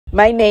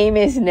My name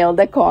is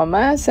Nilda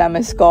Comas. I'm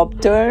a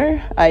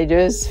sculptor. I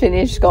just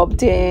finished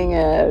sculpting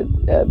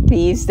a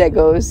piece that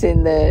goes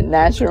in the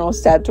National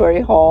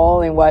Statuary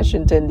Hall in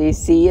Washington,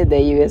 D.C. at the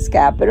U.S.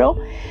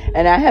 Capitol.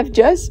 And I have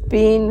just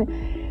been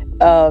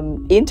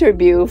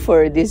interviewed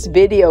for this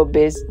video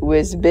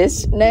with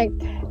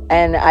Biznct,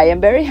 and I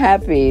am very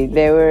happy.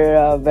 They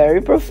were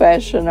very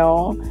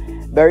professional,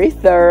 very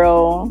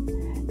thorough,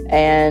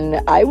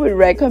 and I would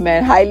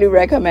highly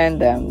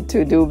recommend them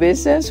to do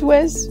business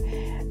with.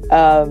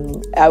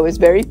 I was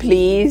very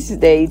pleased.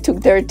 They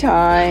took their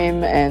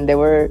time and they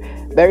were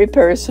very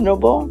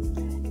personable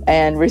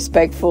and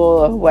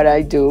respectful of what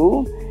I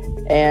do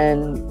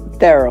and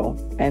thorough.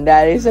 And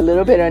that is a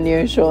little bit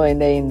unusual in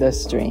the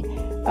industry.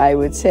 I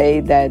would say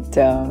that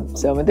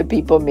some of the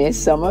people miss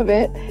some of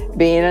it.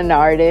 Being an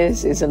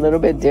artist is a little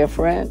bit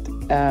different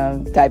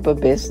type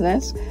of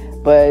business,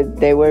 but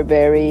they were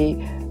very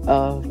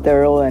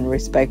thorough and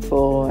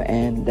respectful,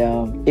 and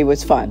it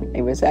was fun.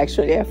 It was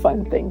actually a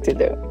fun thing to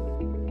do.